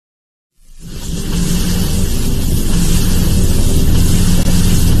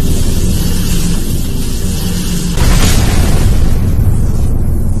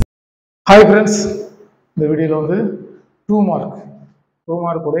Hi friends, இந்த வீடியோவில் வந்து 2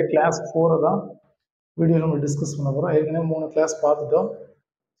 மார்க் உடைய கிளாஸ் 4 தான் வீடியோவில் நம்ம டிஸ்கஸ் பண்ண போகிறோம். ஏற்கனவே 3 கிளாஸ் பார்த்துட்டோம்.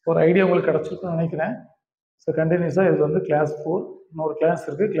 ஒரு ஐடியா உங்களுக்கு கிடச்சிருக்குன்னு நினைக்கிறேன். ஸோ கண்டினியூஸாக இது வந்து கிளாஸ் 4, இன்னொரு கிளாஸ்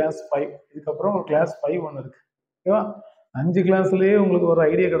இருக்குது கிளாஸ் 5, இதுக்கப்புறம் ஒரு கிளாஸ் 5 ஒன்று இருக்குது. ஓகேவா? 5 கிளாஸ்லேயே உங்களுக்கு ஒரு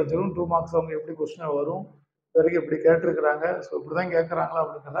ஐடியா கிடச்சிரும். 2 மார்க்ஸ் அவங்க எப்படி கொஸ்டின் வரும், இது வரைக்கும் எப்படி கேட்டிருக்கிறாங்க, ஸோ இப்படி தான் கேட்குறாங்களா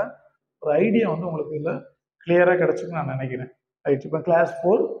அப்படிங்கிற ஒரு ஐடியா வந்து உங்களுக்கு இதில் கிளியராக கிடச்சிருக்குன்னு நான் நினைக்கிறேன். ரைட், இப்போ கிளாஸ்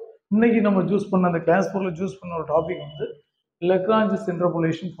 4 இன்னைக்கு நம்ம சூஸ் பண்ண அந்த கிளாஸ் 4ல சூஸ் பண்ண ஒரு டாபிக் வந்து லெக்ரான்ஜ்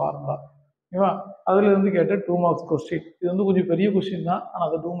இன்டர்போலேஷன் ஃபார்முலா. ஓகேவா? அதுல இருந்து கேட்ட 2 மார்க்ஸ் கொஸ்டின். இது வந்து கொஞ்சம் பெரிய கொஸ்டின் தான், ஆனால்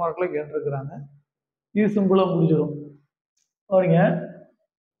அதை 2 மார்க்ல கேட்டிருக்கிறாங்க. இது சிம்பிளா முடிஞ்சிடும். பாருங்க,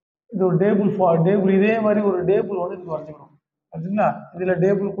 இது ஒரு டேபிள் இதே மாதிரி ஒரு டேபிள் வந்து இது வரைஞ்சிக்கணும். சரிங்களா? இதுல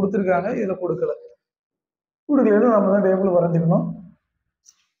டேபிள் கொடுத்துருக்காங்க, இதுல கொடுக்கல. நம்ம தான் டேபிள் வரைஞ்சிக்கணும்.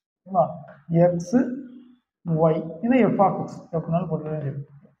 எக்ஸ் ஒய் ஏன்னா எஃப் ஆஃப் எக்ஸ் எப்படினாலும் போட்டு வேண்டியது.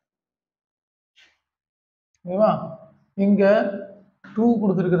 ஓகேவா? இங்க 2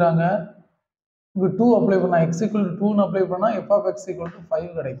 கொடுத்துருக்குறாங்க. இங்க 2 அப்ளை பண்ணா எக்ஸ் ஈக்குவல் டு 2 அப்ளை பண்ணா F of X equal to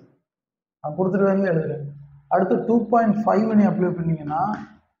 5 கிடைக்கும். நான் கொடுத்துருக்காங்க எழுதுறேன். அடுத்து 2.5 நீ அப்ளை பண்ணீங்கன்னா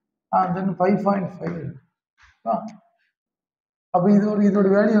தென் 5.5. அப்போ இதோட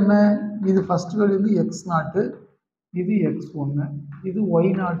வேல்யூ என்ன? இது ஃபர்ஸ்ட் வேல்யூ வந்து எக்ஸ் நாட்டு, இது எக்ஸ் ஒன்று, இது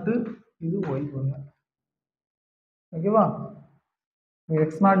ஒய் நாட்டு, இது ஒய் ஒன்று. ஓகேவா?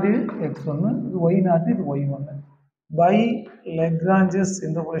 எக்ஸ் நாட்டு எக்ஸ் ஒன்று, இது ஒய் நாட்டு, இது ஒய் ஒன்று. By லெக்ரான்ஜஸ்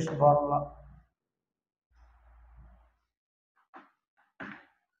interpolation formula.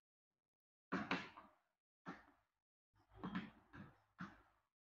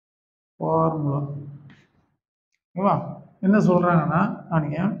 ஓகேவா? என்ன சொல்றாங்கன்னா,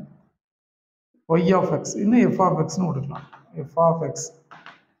 நீங்க y of x இன்னும் f of x னு கொடுக்கலாம். f of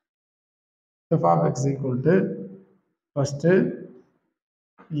x equal to first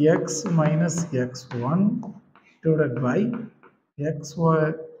x minus x1 divided by x0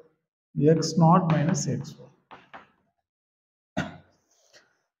 minus x1.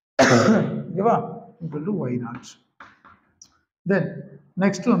 ஓகேவா? equal to y0. then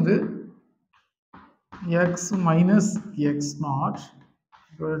next வந்து x minus x0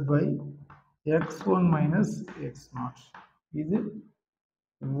 divided by x1 minus x0. இது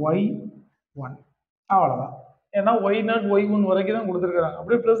y1. அவ்வளவுதான். ஏன்னா y0 y1 வரைக்கும் தான் கொடுத்துருக்காங்க.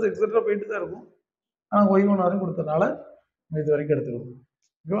 அப்படியே பிளஸ் எக்ஸெட்ரா போயிட்டு தான் இருக்கும். ஆனால் y1 வரைக்கும் கொடுத்தனால இது வரைக்கும் எடுத்துக்கணும்.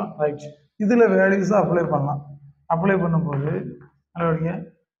 ஓகேவா? ரைட். இதுல வேல்யூஸ் அப்ளை பண்ணலாம். அப்ளை பண்ணும்போது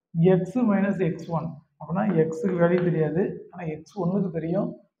x மைனஸ் x1 அப்படின்னா எக்ஸுக்கு வேல்யூ தெரியாது, ஆனால் x1க்கு தெரியும்.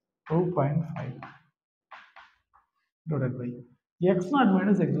 2.5 divided by x0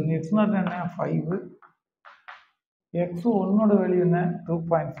 minus x1. x0 என்ன? 5. x1 வேல்யூ என்ன?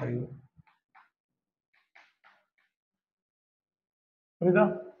 2.5. புரியுதா?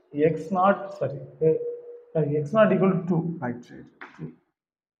 x0 equal to 2. Right. 2.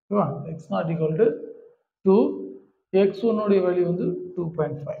 ஓகேவா? x0 equal to 2. x1 உடைய வேல்யூ வந்து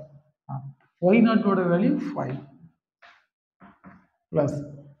 2.5. y0 ஓட value 5 plus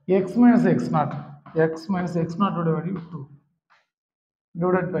x minus x0. x minus x0 ஓட value 2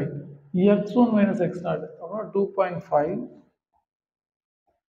 divided by x1 minus x0 அப்புறம் 2.5.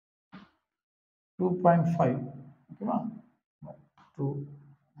 ஓகேவா? 2.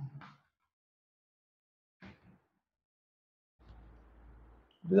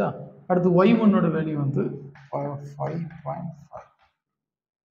 புரியுதா? அடுத்து y1 ஓட வேல்யூ வந்து 5.5.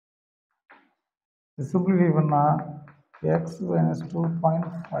 சிம்பிளிஃபை பண்ணா x minus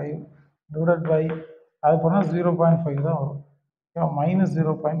 2.5 divided by அது பண்ணா 0.5 தான் வரும். மைனஸ்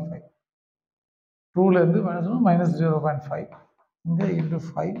 0.5. 2ல இருந்து மைனஸ் 0.5. இங்க into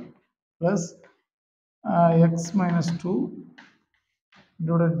 5 plus x minus 2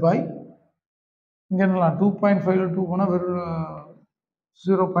 divided by இங்க என்னலாம் 2.5ல 2 போனா வெறும்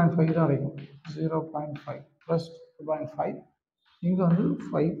 0.5 தான் கிடைக்கும். 0.5 பிளஸ் 2.5 இங்க வந்து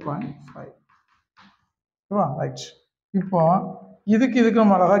 5.5. ரைட். இப்போ இதுக்கு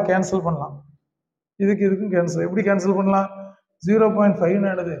நம்ம அழகா கேன்சல் பண்ணலாம். இதுக்கும் கேன்சல். எப்படி கேன்சல் பண்ணலாம்? 0.5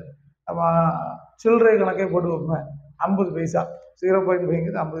 என்னது? சில்லறை கணக்கே போட்டு வைப்பேன். 50 பைசா.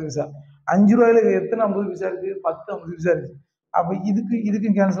 0.5 50 பைசா. 5 ரூபாயில எத்தனை 50 பைசா இருக்கு? 10 50 பைசா இருக்கு. அப்ப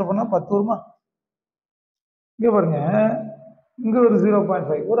இதுக்கும் கேன்சல் பண்ணா 10 வருமா? இங்க பாருங்க, இங்க ஒரு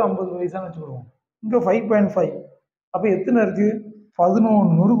 0.5 ஒரு 50 பைசான்னு வச்சுக்கிடுவோம். இங்க 5.5. அப்ப எத்தனை இருக்கு? 11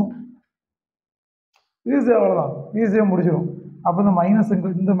 இருக்கும். ஈஸியா அவ்வளவுதான், ஈஸியா முடிச்சிடும். அப்ப இந்த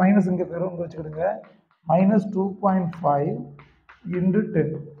மைனஸ் இங்க பெரும் வச்சுக்கிடுங்க. minus 2.5 into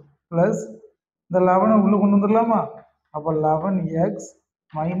 10 plus இந்த 11 உள்ள கொண்டு வந்துடலாமா? அப்ப 11x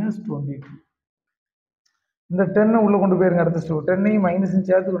minus 22. இந்த 10 உள்ள கொண்டு போயிருங்க அடுத்த ஸ்டெப் 10ஐயும் மைனஸையும்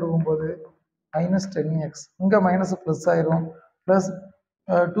சேர்த்து கொடுக்கும்போது minus 10x இங்கே மைனஸ் ப்ளஸ் ஆயிரும் ப்ளஸ்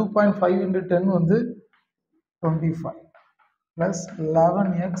 2.5 into 10 வந்து 25 ப்ளஸ்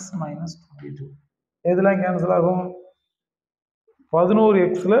 11x minus 22 எதெல்லாம் கேன்சல் ஆகும்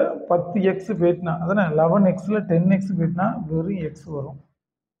 11xல 10x போயிட்டுனா அதானே 11xல 10x போயிட்டுனா வெறும் x வரும்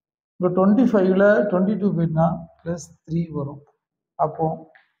இப்போ 25ல 22 போயிட்டுனா ப்ளஸ் 3 வரும் அப்போ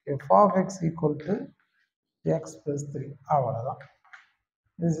f of x equal to x plus 3 அவ்வளோதான்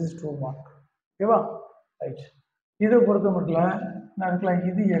this is 2 mark ஓகேவா ரைட் இதை பொறுத்த மட்டும் நான் இருக்கலாம்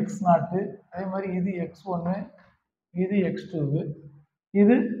இது x0 அதே மாதிரி இது x1 இது x2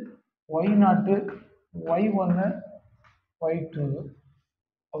 இது y0 y1 y2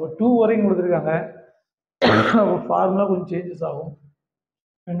 அப்போ 2 வரையும் கொடுத்துருக்காங்க அப்போ ஃபார்முலா கொஞ்சம் சேஞ்சஸ் ஆகும்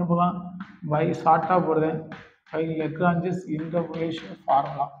என்ன போகலாம் பை ஷார்ட்டாக போடுறேன் பை லெக்ரான்ஜஸ் இன்டர்போலேஷன்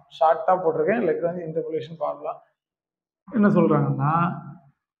ஃபார்முலா ஷார்ட்டாக போட்டிருக்கேன் லெக்ரான்ஜஸ் இன்டர்போலேஷன் ஃபார்முலா என்ன சொல்கிறாங்கன்னா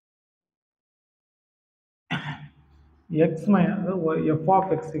x minus f of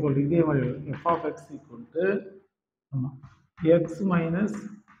x equal to இதே மாதிரி f of x equal to x minus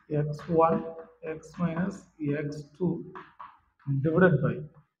x1 x minus x2 divided by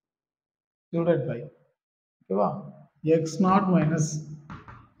ஓகேவா x0 minus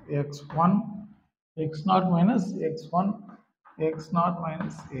x1 x0 minus x1 x0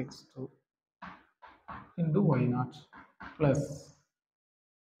 minus x2 into y0 plus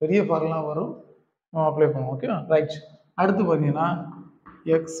பெரிய formula வரும் நம்ம apply பண்ணுவோம் okay right அடுத்து பார்த்தீங்கன்னா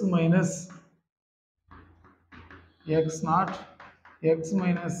x minus x0 x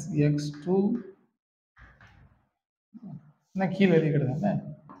minus x2 நான் கீழே எழுதிக்கிடுறேன்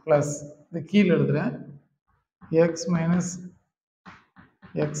plus இது கீழே எழுதுறேன் x minus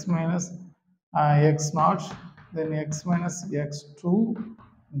x0 then x minus x2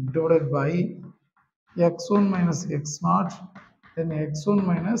 divided by x1 minus x0 then x1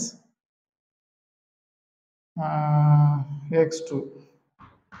 minus x2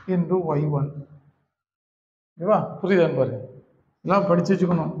 into y1 ஓகேவா புரியுதான்னு பாருங்க எல்லாம் படிச்சு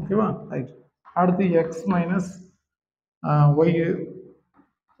வச்சுக்கணும் ஓகேவா ரைட் அடுத்து x minus y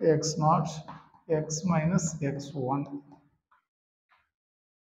x0 x minus x1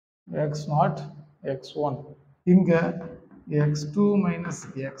 x0 x1 இங்க x2 minus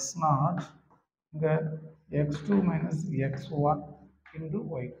x0 இங்க x2 minus x1 into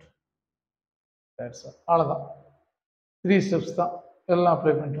y2 that's all அவ்வளவுதான் 3 ஸ்டெப்ஸ் தான் எல்லாம்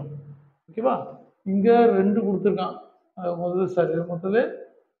அப்ளை பண்ணிட்டோம் ஓகேவா இங்க ரெண்டு கொடுத்துருக்கான் முதல்ல சரி மொத்தத்தில்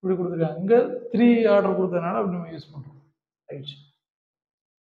இப்படி கொடுத்துருக்காங்க இங்க 3 ஆர்டர் கொடுத்ததுனால அப்படி நம்ம யூஸ் பண்றோம் ரைட்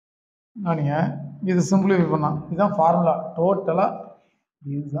நீங்க இது சிம்பிளிஃபை பண்ணலாம் இதுதான் ஃபார்முலா டோட்டலா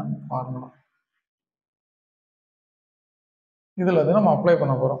இதுதான் ஃபார்முலா இதில் அதை நம்ம அப்ளை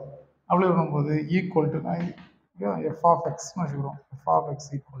பண்ண போகிறோம் அப்ளை பண்ணும்போது ஈக்குவல் டு எஃப் ஆஃப் எக்ஸ்னு வச்சுக்கிறோம் F of X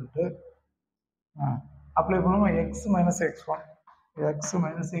equal to apply பண்ணுவோம் X minus X one X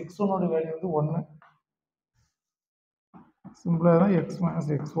minus X ஒன்னோட வேல்யூ வந்து 1 சிம்பிளாக தான் எக்ஸ் மைனஸ்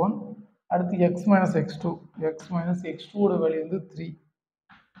எக்ஸ் ஒன் அடுத்து எக்ஸ் மைனஸ் எக்ஸ் டூவோட வேல்யூ வந்து 3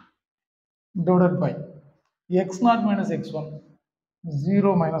 divided by x0 minus x1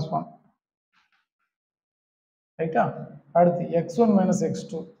 0 minus 1 ரைட்டா அடுத்து x1 minus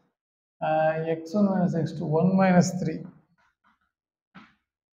x2 x1 minus x2 1 minus 3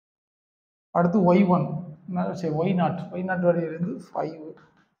 அடுத்து y1 சரி y0 வேல்யூ இருந்து 5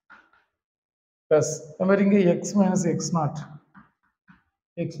 பிளஸ் இந்த மாதிரி இங்கே x minus x0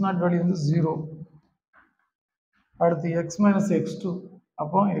 வேல்யூ வந்து 0 அடுத்து x minus x2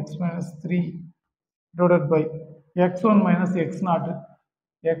 அப்போ x minus 3 divided by x1 minus x0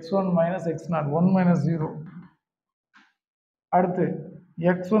 1 minus 0 அடுத்து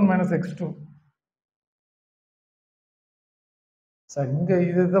x1 minus x2 சரி இங்க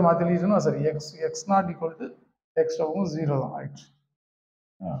இதை மாற்றி எழுதிட்டோம்னா சரி x0 equal to x2 0 தான் ஆயிடுச்சு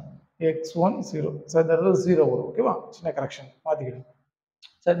x1 0 சரி இந்த இடத்துல 0 வரும் ஓகேவா சின்ன கரெக்ஷன் மாற்றிக்கிடும்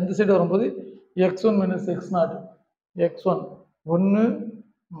சரி இந்த சைடு வரும்போது x1 minus x0 x1 1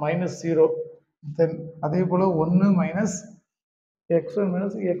 minus 0 then அதே போல 1 minus x1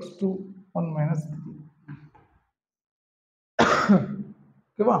 minus x2 1 minus 3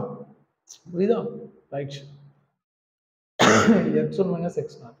 ஓகேவா புரியுதா right x1 minus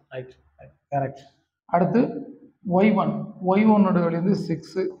x0 right correct அடுத்து y1 ஓட வேல்யூ வந்து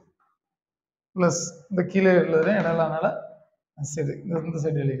 6 பிளஸ் இந்த கீழே எழுதுறேன் இடம்னால சரி இந்த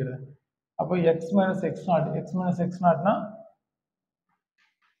சைடு எழுதிக்கிறேன் அப்போ x minus x0னா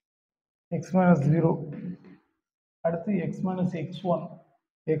x minus 0 அடுத்து x minus x1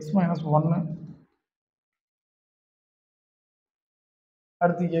 x minus 1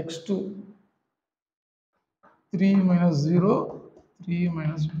 அடுத்து x2 3 minus 0, 3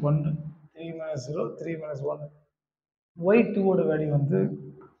 minus 1, 3 minus 0, 3 minus 1. y2 ஓட வேல்யூ வந்து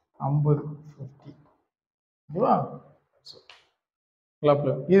 50, 50. ஓகேவா?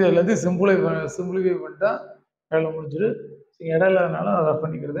 இது எல்லாத்தையும் சிம்பிளிஃபை பண்ணிட்டா வேலை முடிஞ்சிடு. இடம் இல்லாதனால அதை ரஃப்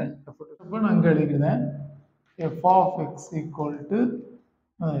பண்ணிக்கிறேன். இப்போ நான் இங்கே எழுதிக்கிறேன் f of x equal to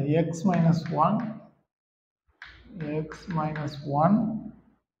x minus 1, x minus 1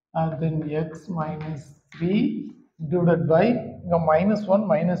 and then x minus 3 divided by இங்க minus 1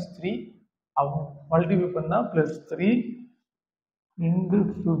 minus 3 multiply பண்ணா plus 3 into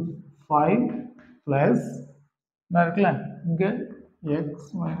 5 plus இருக்குல்ல இங்க x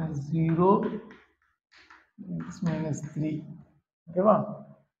minus 0 x minus 3 ஓகேவா?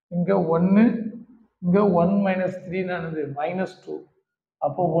 இங்க 1 இங்க 1 minus 3 என்னது minus 2.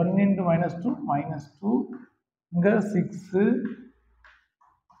 அப்போ 1 into minus 2 minus 2 இங்க 6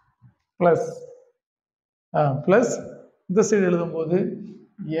 plus plus இந்த சைடு எழுதும்போது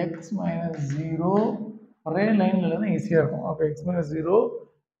x minus 0 ஒரே லைன்ல எழுதுனா ஈஸியா இருக்கும். அப்போ x minus 0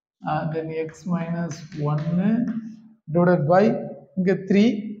 then x minus 1 divided by இங்க 3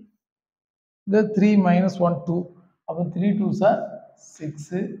 இந்த 3 minus 1 2 அப்போ 3 2s are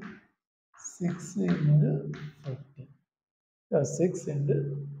 6 6 into 50 6 into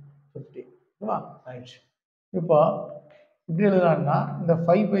 50 ஓகேவா? ரைட். இப்போ இப்படி எழுதலாம்னா இந்த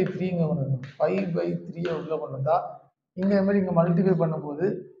 5/3 இங்கே கொண்டு வரணும். 5/3 உள்ள கொண்டு வந்தா இங்கே இது மாதிரி இங்கே மல்டிப்ளை பண்ணும்போது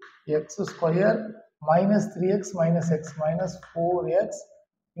X square minus 3x minus X minus 4x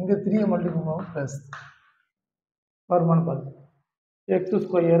இங்கே 3 மல்டிப்ளை பண்ணுவோம் ப்ளஸ் வருமானு பார்த்து எக்ஸ்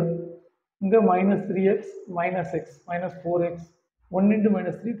ஸ்கொயர் இங்கே minus 3x minus X minus 4x 1 into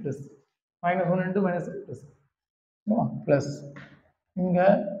minus 3 plus minus 1 into minus 3 plus plus இங்கே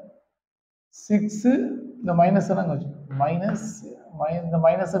 6 இந்த மைனஸ் எல்லாம் இங்கே வச்சு மைனஸ் இந்த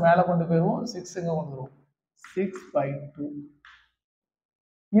மைனஸை மேலே கொண்டு போயிடுவோம் 6 இங்கே கொண்டு வருவோம் 6/2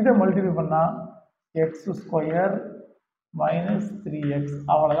 இதை மல்டிப்ளை பண்ணால் எக்ஸ் ஸ்கொயர் மைனஸ் 3x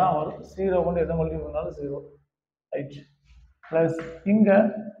அவ்வளோதான் வரும். 0 கொண்டு எதை மல்டிப்ளை பண்ணாலும் 0 ரைட். ப்ளஸ் இங்கே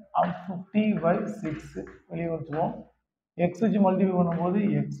 50/6 வெளியே வச்சுருவோம். எக்ஸ் வச்சு மல்டிப்ளை பண்ணும்போது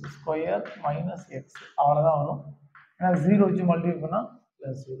எக்ஸ் ஸ்கொயர் மைனஸ் எக்ஸ் அவ்வளோதான் வரும். ஏன்னா 0 வச்சு மல்டிப்ளை பண்ணால்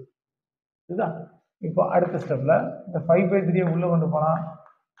ப்ளஸ் 0 இதுதான். இப்போ அடுத்த ஸ்டெப்பில் இந்த 5/3 உள்ளே கொண்டு போனால்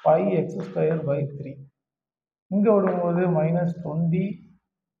 5x²/3 இங்கே விடும்போது மைனஸ் 20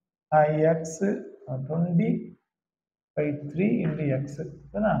 x 20/3 into x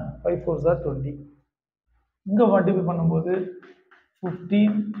ஏன்னா 5 4s are 20 இங்கே மல்டிப்ளை பண்ணும்போது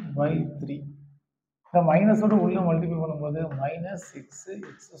 15/3 இந்த மைனஸோட உள்ளே மல்டிப்ளை பண்ணும்போது மைனஸ்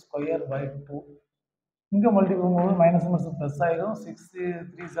 6x²/2 இங்கே மல்டிப்ளை பண்ணும்போது மைனஸ் மைனஸ் ப்ளஸ் ஆகிடும் 6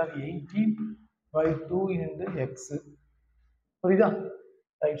 3s are 18/2 into x புரியுதா?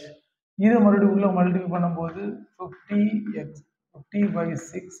 ரைட். இதை மறுபடியும் உள்ள மல்டிப்ளை பண்ணும்போது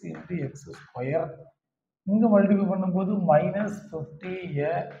 50/6 into x² இங்கே மல்டிப்ளை பண்ணும்போது மைனஸ்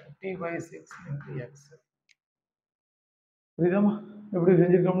 50/6 into x புரியுதாமா? எப்படி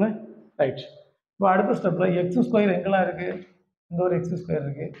செஞ்சுருக்கோம்ல? ரைட். இப்போ அடுத்த ஸ்டெப்பில் x² எங்கெல்லாம் இருக்குது? இந்த ஒரு x²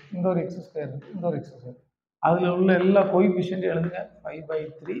 இருக்குது, இந்த ஒரு x² இருக்குது, இந்த ஒரு x². அதில் உள்ள எல்லா கோஎஃபிஷியன்ட்டும் எழுதுங்க.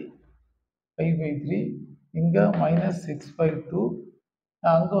 5/3 இங்கே மைனஸ் 6/2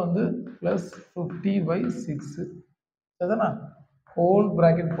 அங்கே வந்து ப்ளஸ் 50/6 சரிதானா? ஹோல்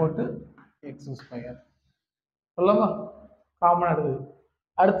ப்ராக்கெட் போட்டு x² சொல்லலாமா? காமனாக எடுக்குது.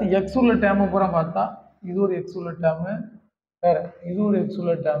 அடுத்து எக்ஸ் உள்ள டேர்மை பூரா பார்த்தா இது ஒரு எக்ஸ் உள்ள டேர்மு வேற, இது ஒரு எக்ஸ்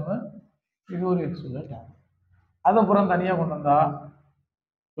உள்ள டேர்மு, இது ஒரு எக்ஸ் உள்ள டேர்மு. அதை பூரா தனியாக கொண்டு வந்தா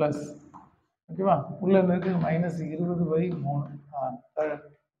ப்ளஸ் ஓகேவா? உள்ள இருக்கு மைனஸ்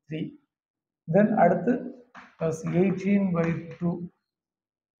 20/3 தென் அடுத்து ப்ளஸ் 18/2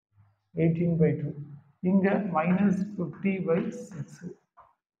 இங்கே மைனஸ் 50/6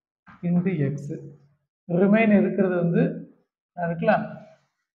 இன்ட்டு எக்ஸு. ரிமைன் இருக்கிறது வந்து இருக்கலாம்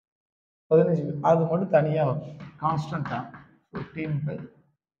 15 அது மட்டும் தனியாக வரும் கான்ஸ்டன்டாக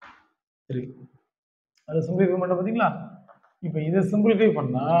 15/3 அதை சிம்பிளிஃபை பண்ண பார்த்தீங்களா? இப்போ இதை சிம்பிளிஃபை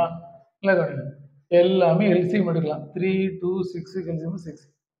பண்ணால் இல்லை எல்லாமே எல்சிஎம் எடுக்கலாம். 3 2 6 எல்சிஎம் 6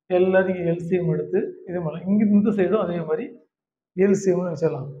 எல்லாத்தையும் எல்சிஎம் எடுத்து இதே மாதிரி இங்கே இந்த சைடும் அதே மாதிரி எல்சிஎம்னு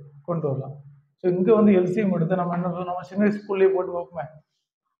வச்சிடலாம் கொண்டு வரலாம். ஸோ இங்கே வந்து எல்சிஎம் எடுத்து நம்ம என்ன நம்ம சின்ன ஸ்கூல்லேயே போட்டு பார்ப்போமே.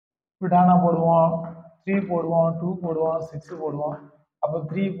 இப்போ டானா போடுவோம், 3 போடுவோம், 2 போடுவோம், 6 போடுவோம். அப்போ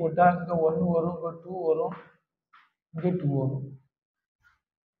 3 போட்டால் இங்கே 1 வரும், இங்கே 2 வரும், இங்கே 2 வரும்.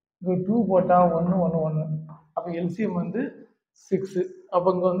 இங்கே 2 போட்டால் 1 1 1 அப்போ எல்சிஎம் வந்து 6. அப்போ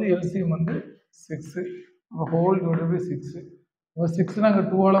இங்கே வந்து எல்சிஎம் வந்து 6 அப்போ ஹோல் டிவைடட் பை 6. இப்போ 6 நாங்கள்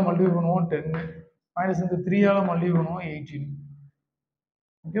 2ஆல் மல்டிப்ளை பண்ணுவோம் 10 மைனஸ் இந்த 3ஆல் மல்டிப்ளை பண்ணுவோம் 18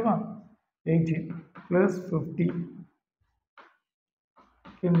 ஓகேவா? 18 plus 50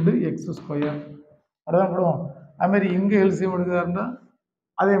 into x square. அதான் போடுவோம். அது மாதிரி இங்கே எல்சிஎம் எடுக்கிறதா இருந்தால்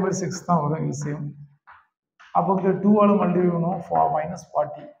அதே மாதிரி 6 தான் வரும் எல்சிஎம். அப்போ இங்கே 2ஆல் மல்டிப்ளை பண்ணுவோம்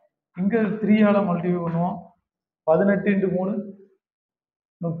 -40. இங்கே 3ஆல் மல்டிப்ளை பண்ணுவோம் 18 × 3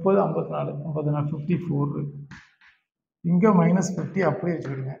 30 54 54 54. இங்கே -50 அப்படியே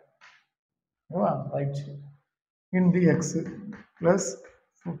வச்சுக்கிடுங்க. ஓகேவா? Right. Into X plus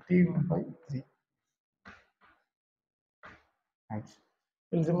 15/3. Right.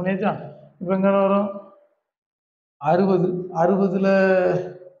 LCM பண்ணியாச்சா? இப்போ எங்கே வரும் 60.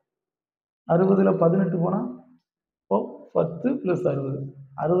 60ல் 18 போனால் இப்போ 10 + 60.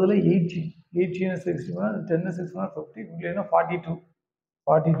 60ல் 80. 80 60 10 6 50. இல்லைன்னா 42.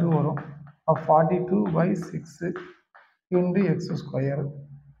 42 வரும். 42/6 இன்டு எக்ஸ் ஸ்கொயர்.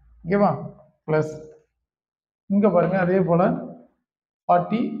 ஓகேவா? ப்ளஸ் இங்கே பாருங்கள் அதே போல்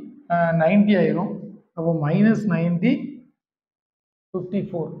 40 90 ஆயிரும். அப்போ -90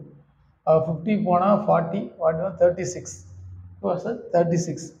 54. 50 போனால் 40 36.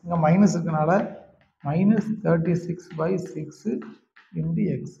 36. இங்கே மைனஸ் இருக்கனால -36/6 இன்டு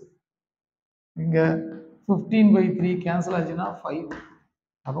எக்ஸ். இங்கே 15/3 கேன்சல் ஆச்சுன்னா 5.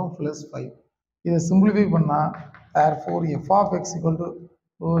 அப்போ +5. இதை சிம்பிளிஃபை பண்ணால் therefore f of x equal to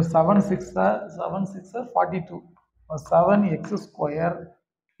 7 6 42. 7x square.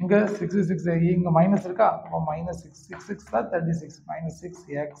 இங்கே 66 இங்கே மைனஸ் இருக்கா? அப்போ -6 6 36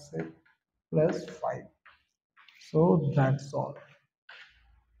 -6x + 5. So that's all.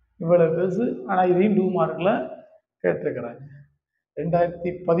 இவ்வளோ பெருசு. ஆனால் இதையும் 2 மார்க்கில் கேட்டிருக்கிறாங்க.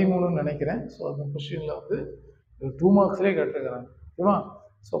 2013 நினைக்கிறேன். ஸோ அந்த கொஸ்டினில் வந்து 2 மார்க்ஸ்லேயே கேட்டிருக்கிறாங்க. ஓகேவா?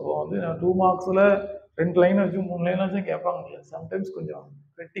 ஸோ இப்போ வந்து 2 மார்க்ஸில் 2 லைன் வச்சு 3 லைன் வச்சு கேட்பாங்கல்ல, சம்டைம்ஸ் கொஞ்சம்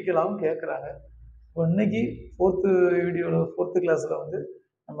கிரிட்டிக்கலாகவும் கேட்குறாங்க. இப்போ இன்னைக்கு 4th வீடியோவில் 4th கிளாஸில் வந்து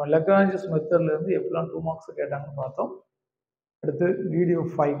நம்ம லெக்ரான்ஜஸ் மெத்தட்லேருந்து எப்படிலாம் 2 மார்க்ஸ் கேட்டாங்கன்னு பார்த்தோம். அடுத்து வீடியோ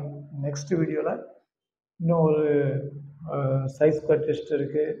 5 நெக்ஸ்ட் வீடியோவில் இன்னும் ஒரு சைஸ் ஸ்கொயர் டெஸ்ட்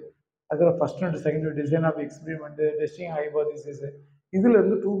இருக்குது. அதில் first and second design of experiment, testing hypothesis,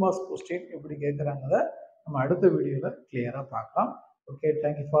 இதிலேருந்து 2 மார்க்ஸ் கொஸ்டின் எப்படி கேட்குறாங்கிறத நம்ம அடுத்த வீடியோவில் கிளியராக பார்க்கலாம். ஓகே,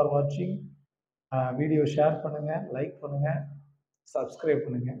 தேங்க்யூ ஃபார் வாட்சிங். வீடியோ ஷேர் பண்ணுங்கள், லைக் பண்ணுங்கள், சப்ஸ்கிரைப்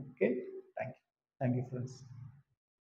பண்ணுங்கள். Okay, thank you friends.